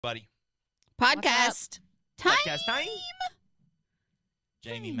Buddy. Podcast time. Podcast time.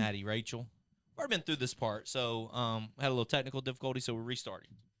 Jamie, Maddie, Rachel. We've already been through this part, so had a little technical difficulty, so we're restarting.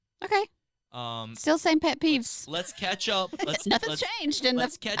 Okay. Still same pet peeves. Let's catch up. Nothing's changed in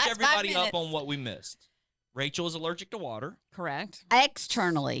let's the catch past everybody 5 up minutes. on what we missed. Rachel is allergic to water. Correct.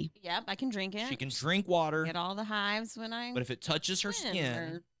 Externally. Yep, I can drink it. She can drink water, Get all the hives when I but if it touches her swim skin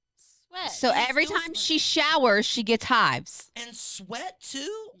or sweat. So every still time she showers, she gets hives. and sweat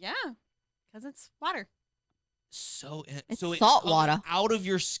too, Yeah, because it's water. so It's so salt coming water. out of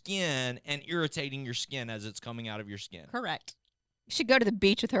your skin and irritating your skin as it's coming out of your skin. Correct. You should go to the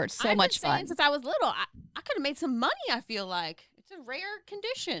beach with her. It's so I've much been saying fun. since I was little. I could have made some money, I feel like. It's a rare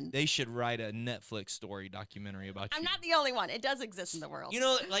condition. They should write a Netflix story documentary about I'm you. not the only one. It does exist in the world. You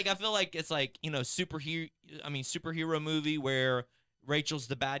know, like I feel like it's like, superhero movie where Rachel's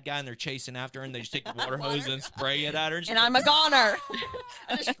the bad guy and they're chasing after her and they just take the water hose and spray it at her. And I'm a goner.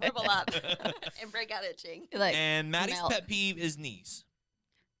 I just shrivel up and break out itching. Like, And Maddie's melt. pet peeve is knees.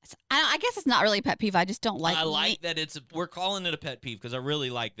 I guess it's not really a pet peeve. I just don't like. I like that we're calling it a pet peeve because I really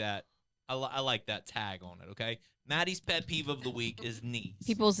like that. I like that tag on it, okay? Maddie's pet peeve of the week is knees.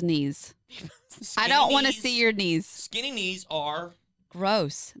 people's knees. I Skinny don't want to knees- see your knees. Skinny knees are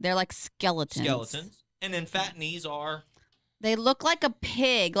Gross. They're like skeletons. skeletons. And then fat knees are... They look like a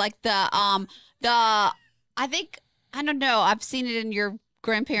pig. Like I think, I don't know. I've seen it in your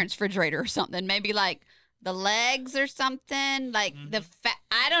grandparents' refrigerator or something. Maybe like the legs or something. Like the fat.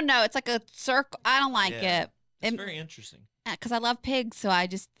 I don't know. It's like a circle. I don't like Yeah. it. It's very interesting. Because I love pigs, so I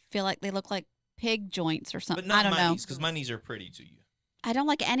just feel like they look like pig joints or something. But not I don't my know. knees, because my knees are pretty to you. I don't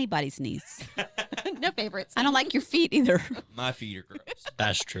like anybody's knees. No favorites. I don't like your feet either. My feet are gross.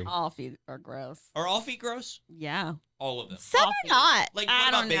 That's true. All feet are gross. Are all feet gross? Yeah. All of them. Some All are feet. not. Like, I what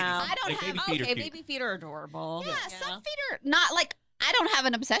about don't baby know. feet? I don't Like, have- baby feet are Okay, cute. baby feet are adorable. Yeah, some feet are not like. I don't have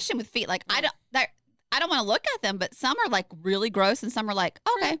an obsession with feet. Like I don't want to look at them, but some are like really gross, and some are like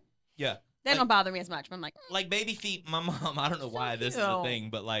okay. Yeah. They Like- don't bother me as much. But I'm like, Like baby feet, my mom, I don't know So why this is a cute. thing,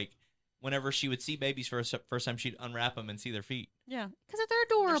 but like whenever she would see babies for the first time, she'd unwrap them and see their feet. yeah, because they're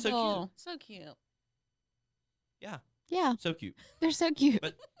adorable. so cute. So cute. Yeah, So cute. they're so cute.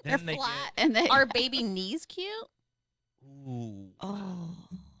 But They're then they flat and they Are baby knees cute? get, ooh, Oh,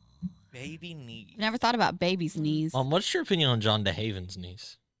 baby knees. I've never thought about baby's knees. What's your opinion on John DeHaven's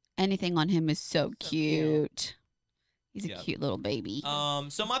niece? Anything on him is so So cute. He's a Yeah. cute little baby.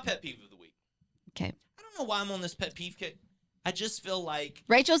 So my pet peeve of the week. Okay, I don't know why I'm on this pet peeve kick. I just feel like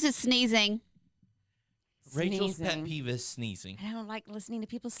Rachel's is sneezing. Rachel's pet Sneezing. peeve is sneezing. I don't like listening to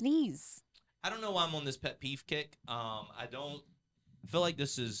people sneeze. I don't know why I'm on this pet peeve kick. I feel like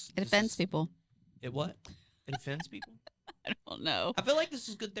this is. It offends people. It what? It offends people. I don't know. I feel like this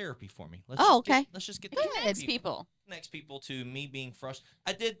is good therapy for me. Let's Oh, just get- okay. let's just get Good. the Next people. connects people to me being frustrated.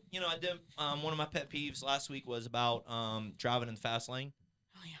 I did one of my pet peeves last week was about driving in the fast lane.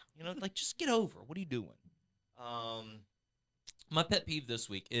 Oh yeah. You know, like just get over. What are you doing? My pet peeve this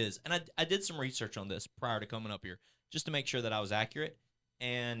week is, and I did some research on this prior to coming up here just to make sure that I was accurate,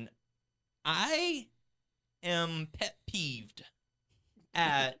 and I am pet peeved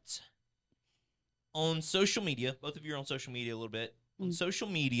at on social media. Both of you are on social media a little bit. On social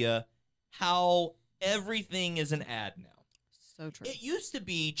media, how everything is an ad now. So true. It used to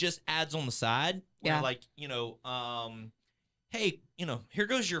be just ads on the side. Where Yeah. like, hey, here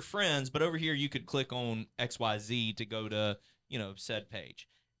goes your friends, but over here you could click on XYZ to go to, said page.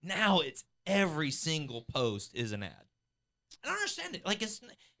 Now it's every single post is an ad. I don't understand it. Like it's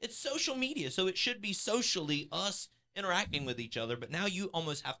social media, so it should be socially us interacting with each other, but now you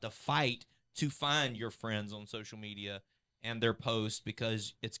almost have to fight to find your friends on social media and their posts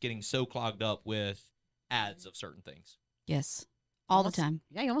because it's getting so clogged up with ads of certain things. Yes, all Almost- the time.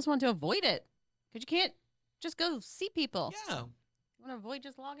 Yeah, you almost want to avoid it because you can't just go see people. Yeah. You want to avoid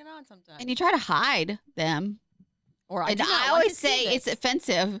just logging on sometimes. And you try to hide them. Or And do not I want always to see say it's this.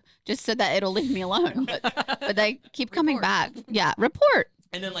 offensive just so that it'll leave me alone. But they keep coming Report. back. Yeah, report.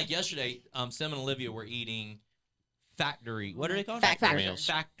 And then like yesterday, Sim and Olivia were eating factory. What are they called? Factor meals.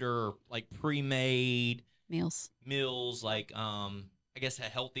 Factor, like pre-made Meals. meals, like I guess a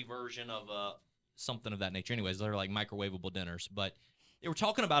healthy version of something of that nature. Anyways, they're like microwavable dinners. But they were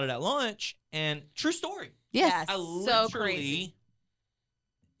talking about it at lunch, and true story. Yes. I So literally, crazy.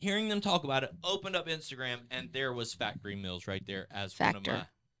 hearing them talk about it, opened up Instagram, and there was factory meals right there as Factor.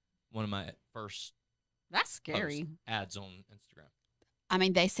 one of my first That's scary. posts, ads on Instagram. I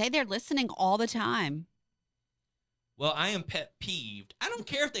mean, they say they're listening all the time. Well, I am pet peeved. I don't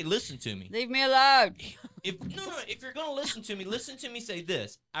care if they listen to me. Leave me alone. If you're gonna listen to me. Say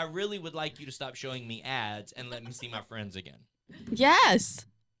this: I really would like you to stop showing me ads and let me see my friends again. Yes.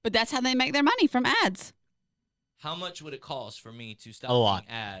 But that's how they make their money, from ads. How much would it cost for me to stop A lot.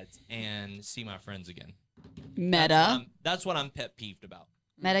 seeing ads and see my friends again? Meta. That's what I'm pet peeved about.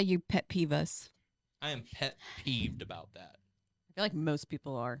 Meta, you pet peeve us. I am pet peeved about that. I feel like most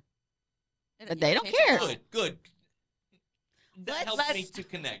people are. But they don't Change care. it out. Good. That helps me let's- to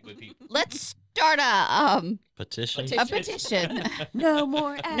connect with people. Let's start a Petition. petition. No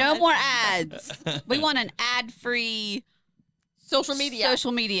more ads. No more ads. We want an ad-free Social media.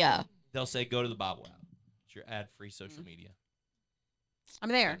 Social media. They'll say, go to the Bible app. It's your ad-free social media. I'm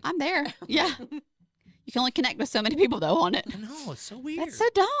there. I'm there. Yeah. You can only connect with so many people though on it. I know, it's so weird. That's so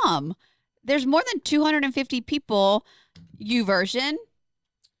dumb. There's more than 250 people. YouVersion,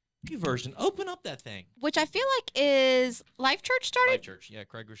 YouVersion, open up that thing. which I feel like is Life Church started. Life Church. Yeah,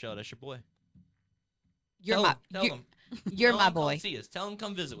 Craig Rochelle, that's your boy. You're Tell my him, tell you're, him. you're Tell my him come boy, see us. Tell him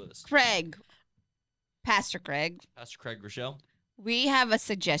come visit with us. Craig, Pastor Craig. Pastor Craig Rochelle. We have a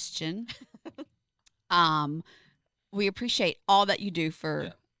suggestion. We appreciate all that you do for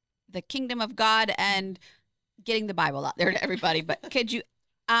Yeah. the kingdom of God and getting the Bible out there to everybody. But could you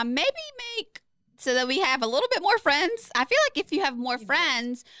maybe make so that we have a little bit more friends? I feel like if you have more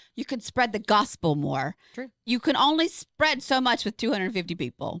friends, you can spread the gospel more. True. You can only spread so much with 250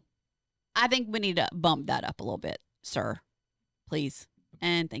 people. I think we need to bump that up a little bit, sir. Please.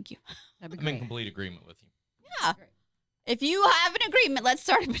 And thank you. That'd be I'm in great. complete agreement with you. Yeah. Great. If you have an agreement, let's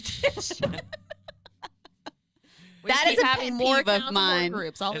start a petition. We That keep is a having pet more peeve of accounts and more mine.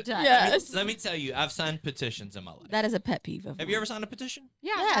 groups all the time. Yeah. Yes. Let me tell you, I've signed petitions in my life. That is a pet peeve of Have mine. you ever signed a petition?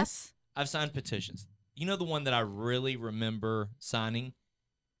 Yeah. Yes. I've signed petitions. You know the one that I really remember signing?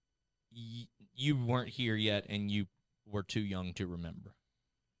 You weren't here yet, and you were too young to remember.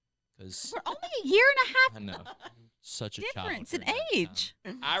 Because We're only a year and a half I know, such a child difference in during that time. age.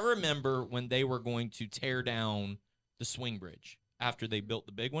 I remember when they were going to tear down the swing bridge after they built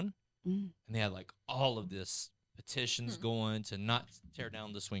the big one, Mm. and they had like all of this petitions going to not tear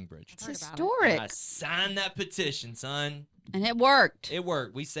down the swing bridge. It's Heard about it. historic. And I signed that petition, son. And it worked. It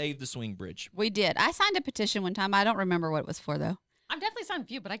worked. We saved the swing bridge. We did. I signed a petition one time. I don't remember what it was for, though. I've definitely signed a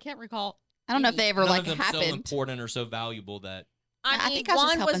few, but I can't recall. I don't know if they ever None like of them so happened. important or so valuable that I mean, think I was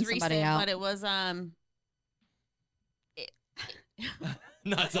just one was helping somebody recent, out. but it was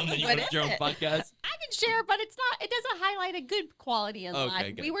not something you What put is your own it? podcast. I can share, but it's not. It doesn't highlight a good quality in Okay,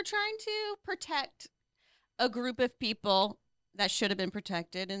 life. good. We were trying to protect a group of people that should have been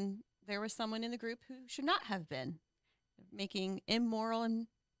protected, and there was someone in the group who should not have been, making immoral and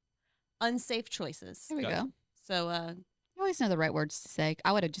unsafe choices. There we Gotcha. go. So, You always know the right words to say.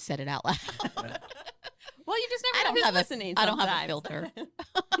 I would have just said it out loud. well, you just never I know don't who's have a- listening. I don't have a sometimes. filter.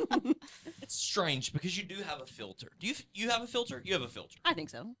 It's strange because you do have a filter. Do you have a filter? You have a filter. I think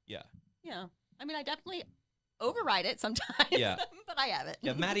so. Yeah. Yeah. I mean, I definitely override it sometimes. Yeah. but I have it.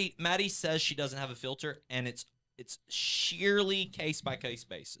 Yeah, Maddie says she doesn't have a filter, and it's sheerly case by case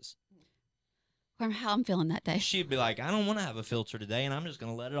basis. Or how I'm feeling that day. She'd be like, I don't want to have a filter today, and I'm just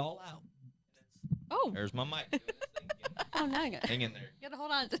gonna let it all out. Oh. There's my mic. doing its thing again. Oh, now I got Hang in there. to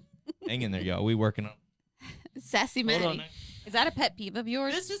hold on. Hang in there, y'all. We working on. Sassy Hold on. Maddie. now. Is that a pet peeve of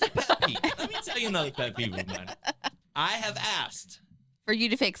yours? This is a pet peeve. Let me tell you another pet peeve of mine. I have asked. For you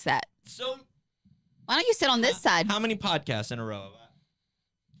to fix that. So Why don't you sit on this side? how many podcasts in a row have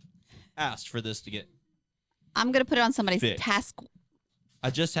I asked for this to get? I'm going to put it on somebody's Fixed. task. I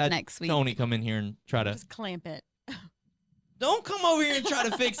just had Next week. Tony come in here and try to. Just clamp it. Don't come over here and try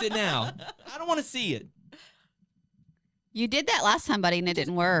to fix it now. I don't want to see it. You did that last time, buddy, and it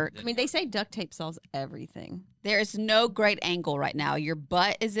didn't work. I mean, they say duct tape solves everything. There is no great angle right now. Your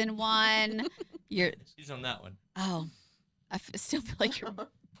butt is in one. She's on that one. Oh, I still feel like you're.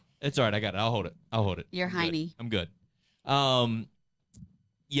 It's all right. I got it. I'll hold it. You're I'm good. hiney. I'm good.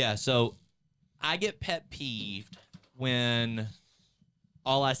 Yeah. So I get pet peeved when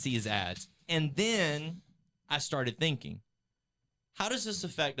all I see is ads, and then I started thinking, how does this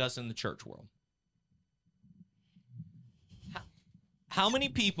affect us in the church world? How many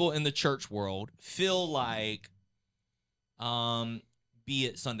people in the church world feel like, be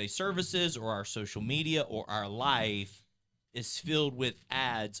it Sunday services or our social media or our life, is filled with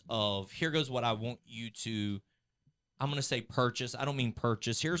ads of, here goes what I want you to, I'm going to say purchase. I don't mean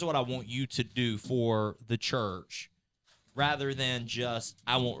purchase. Here's what I want you to do for the church, rather than just,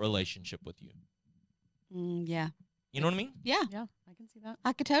 I want relationship with you. Yeah. You know what I mean? Yeah. Yeah, I can see that.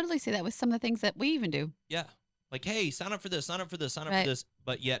 I could totally see that with some of the things that we even do. Yeah. Like, hey, sign up for this, sign up for this, sign up Right. for this,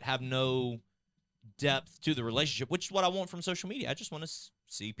 but yet have no depth to the relationship, which is what I want from social media. I just want to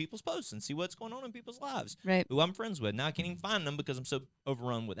see people's posts and see what's going on in people's lives, Right. who I'm friends with. Now I can't even find them because I'm so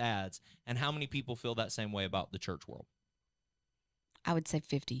overrun with ads. And how many people feel that same way about the church world? I would say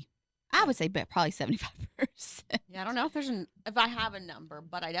 50. I would say probably 75%. Yeah, I don't know if I have a number,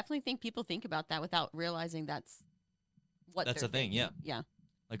 but I definitely think people think about that without realizing that's what That's they're a thing, thinking. yeah. Yeah.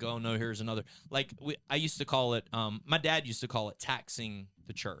 Like, oh no, here's another. Like I used to call it. My dad used to call it taxing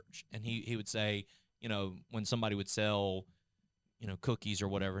the church, and he would say, when somebody would sell, cookies or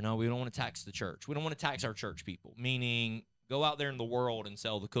whatever. No, we don't want to tax the church. We don't want to tax our church people. Meaning, go out there in the world and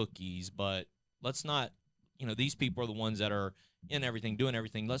sell the cookies, but let's not. These people are the ones that are in everything, doing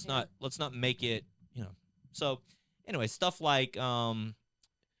everything. Let's not make it. So anyway, stuff like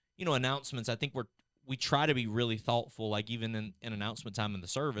announcements. I think we try to be really thoughtful, like even in announcement time in the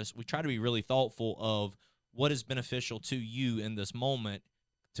service, we try to be really thoughtful of what is beneficial to you in this moment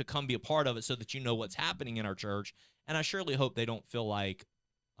to come be a part of it so that you know what's happening in our church. And I surely hope they don't feel like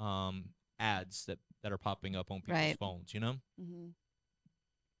ads that are popping up on people's phones, Mm-hmm.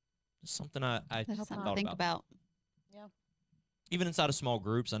 It's something I That's something to thought think about. Yeah. Even inside of small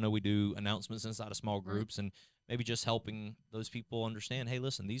groups. I know we do announcements inside of small groups, and maybe just helping those people understand, hey,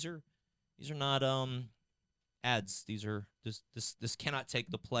 listen, these are not ads. These are this cannot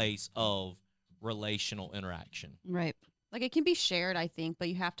take the place of relational interaction. Right. Like it can be shared, I think, but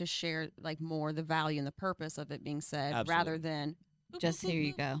you have to share like more the value and the purpose of it being said rather than just here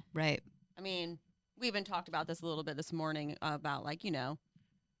you go. Right. I mean, we even talked about this a little bit this morning about like,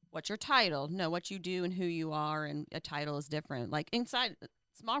 what's your title? No, what you do and who you are, and a title is different. Like inside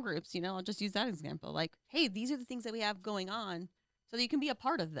small groups, I'll just use that example. Like, hey, these are the things that we have going on so that you can be a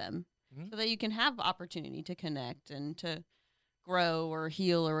part of them, so that you can have opportunity to connect and to grow or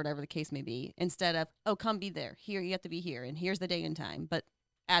heal or whatever the case may be, instead of, oh, come be there. Here, you have to be here, and here's the day and time, but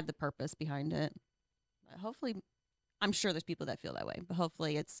add the purpose behind it. Hopefully, I'm sure there's people that feel that way, but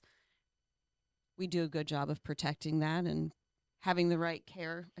hopefully we do a good job of protecting that and having the right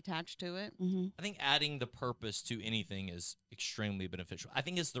care attached to it. Mm-hmm. I think adding the purpose to anything is extremely beneficial. I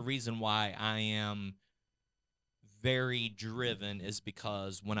think it's the reason why I am very driven, is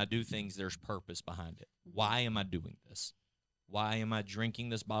because when I do things, there's purpose behind it. Why am I doing this? Why am I drinking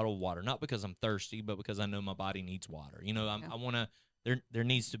this bottle of water? Not because I'm thirsty, but because I know my body needs water. I want to, there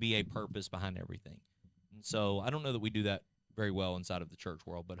needs to be a purpose behind everything. And so I don't know that we do that very well inside of the church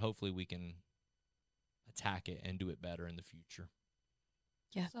world, but hopefully we can attack it and do it better in the future.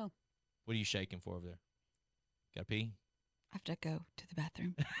 Yeah. So, what are you shaking for over there? Got to pee? I have to go to the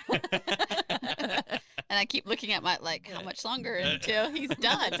bathroom. And I keep looking at how much longer until he's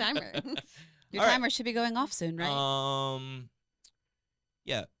done. Timer. Your timer should be going off soon, right?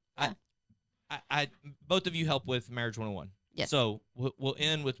 Yeah. I both of you help with Marriage 101. Yes. So we'll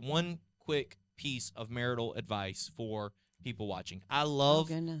end with one quick piece of marital advice for people watching. I love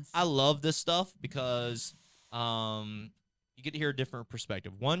this stuff because you get to hear a different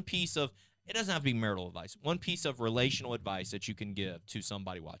perspective. One piece of, it doesn't have to be marital advice, one piece of relational advice that you can give to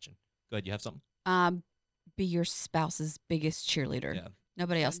somebody watching. Go ahead, you have something? Be your spouse's biggest cheerleader. Yeah.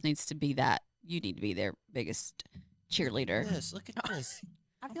 Nobody else needs to be that. You need to be their biggest cheerleader. Yes, look at this.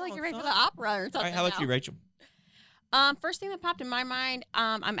 I feel like you're ready for the opera or something. All right, how about you, Rachel? First thing that popped in my mind,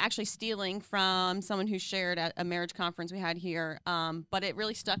 I'm actually stealing from someone who shared at a marriage conference we had here, but it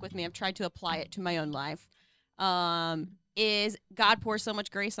really stuck with me. I've tried to apply it to my own life. Is God pours so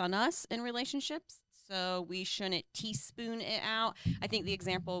much grace on us in relationships, so we shouldn't teaspoon it out. I think the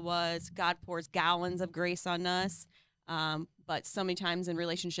example was God pours gallons of grace on us, but so many times in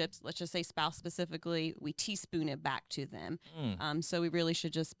relationships, let's just say spouse specifically, we teaspoon it back to them. So we really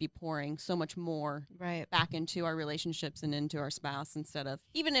should just be pouring so much more back into our relationships and into our spouse, instead of,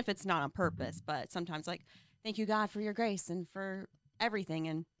 even if it's not on purpose, but sometimes like, thank you, God, for your grace and for everything,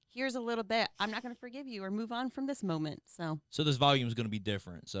 and here's a little bit. I'm not going to forgive you or move on from this moment. So this volume is going to be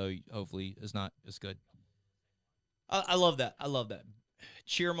different. So hopefully it's not as good. I love that. I love that.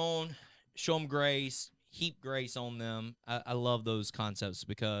 Cheer them on, show them grace, heap grace on them. I love those concepts,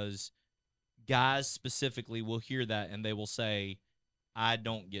 because guys specifically will hear that and they will say, I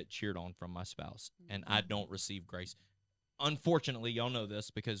don't get cheered on from my spouse, and I don't receive grace. Unfortunately, y'all know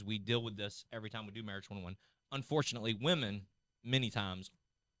this because we deal with this every time we do Marriage 101. Unfortunately, women many times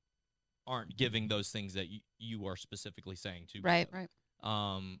aren't giving those things that you are specifically saying to. Right.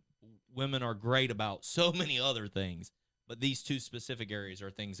 Women are great about so many other things, but these two specific areas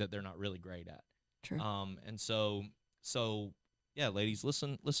are things that they're not really great at. True. And so yeah, ladies,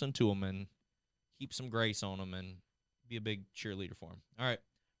 listen to them and heap some grace on them and be a big cheerleader for them. All right,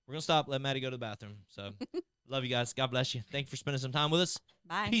 we're gonna stop. Let Maddie go to the bathroom. So love you guys. God bless you. Thank you for spending some time with us.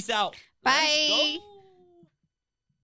 bye. Peace out. Bye. Let's go.